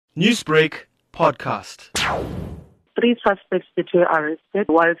Newsbreak Podcast. 3 suspects that were arrested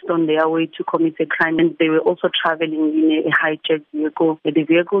whilst on their way to commit a crime, and they were also traveling in a hijacked vehicle. The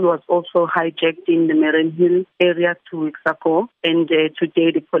vehicle was also hijacked in the Marianhill area 2 weeks ago, and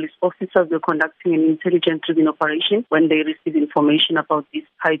today the police officers were conducting an intelligence-driven operation when they received information about this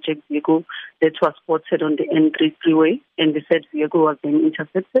hijacked vehicle that was spotted on the N3 freeway, and the said vehicle was then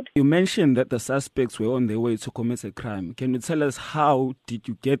intercepted. You mentioned that the suspects were on their way to commit a crime. Can you tell us how did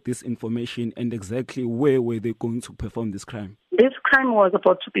you get this information and exactly where were they going to perform this crime? This crime was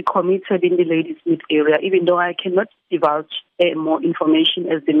about to be committed in the Ladysmith area, even though I cannot divulge more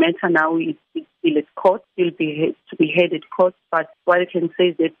information as the matter now is still at court, to be heard at court. But what I can say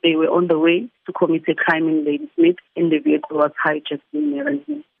is that they were on the way to commit a crime in Ladysmith, and the vehicle was hijacked in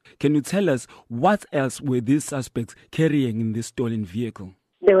Marianhill. Can you tell us what else were these suspects carrying in this stolen vehicle?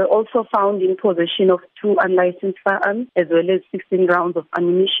 They were also found in possession of 2 unlicensed firearms, as well as 16 rounds of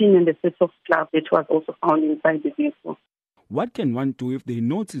ammunition and a set of gloves that was also found inside the vehicle. What can one do if they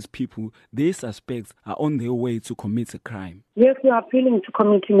notice people they suspect are on their way to commit a crime? Yes, we are appealing to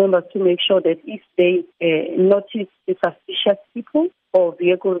community members to make sure that if they notice the suspicious people or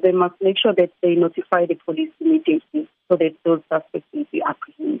vehicles, they must make sure that they notify the police immediately so that those suspects will be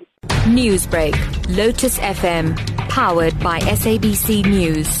apprehended. Newsbreak, Lotus FM, powered by SABC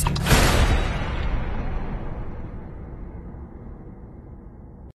News.